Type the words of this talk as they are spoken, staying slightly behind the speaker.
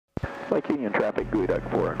Lake Union traffic,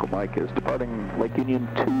 Gweduck 4 Echo Mike is departing Lake Union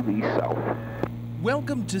to the south.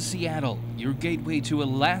 Welcome to Seattle, your gateway to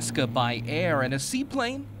Alaska by air, and a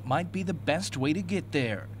seaplane might be the best way to get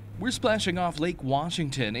there. We're splashing off Lake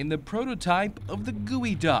Washington in the prototype of the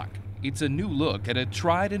Gweduck. It's a new look at a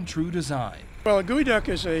tried and true design. Well, a Gweduck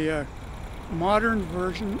is a modern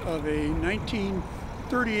version of a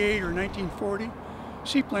 1938 or 1940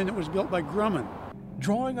 seaplane that was built by Grumman.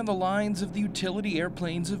 Drawing on the lines of the utility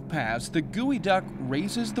airplanes of past, the Gweduck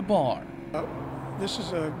raises the bar. This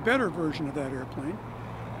is a better version of that airplane.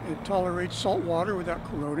 It tolerates salt water without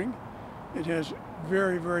corroding. It has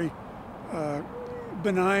very, very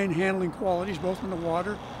benign handling qualities, both in the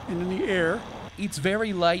water and in the air. It's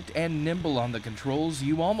very light and nimble on the controls.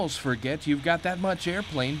 You almost forget you've got that much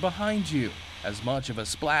airplane behind you. As much of a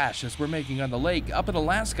splash as we're making on the lake up in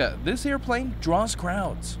Alaska, this airplane draws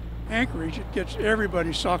crowds. Anchorage, it gets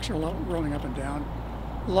everybody's socks are rolling up and down.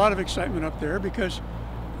 A lot of excitement up there because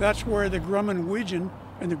that's where the Grumman Widgeon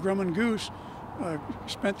and the Grumman Goose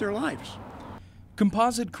spent their lives.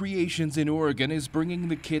 Composite Creations in Oregon is bringing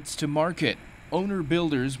the kits to market. Owner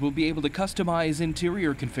builders will be able to customize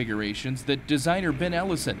interior configurations that designer Ben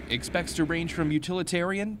Ellison expects to range from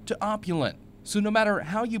utilitarian to opulent. So no matter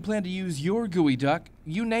how you plan to use your Gweduck,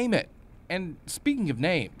 you name it. And speaking of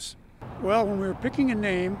names, well, when we were picking a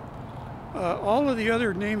name, all of the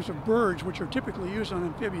other names of birds, which are typically used on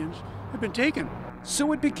amphibians, have been taken.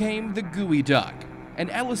 So it became the Gweduck, and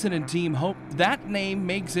Ellison and team hope that name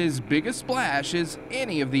makes as big a splash as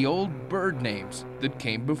any of the old bird names that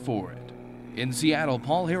came before it. In Seattle,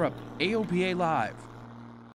 Paul Harrop, AOPA Live.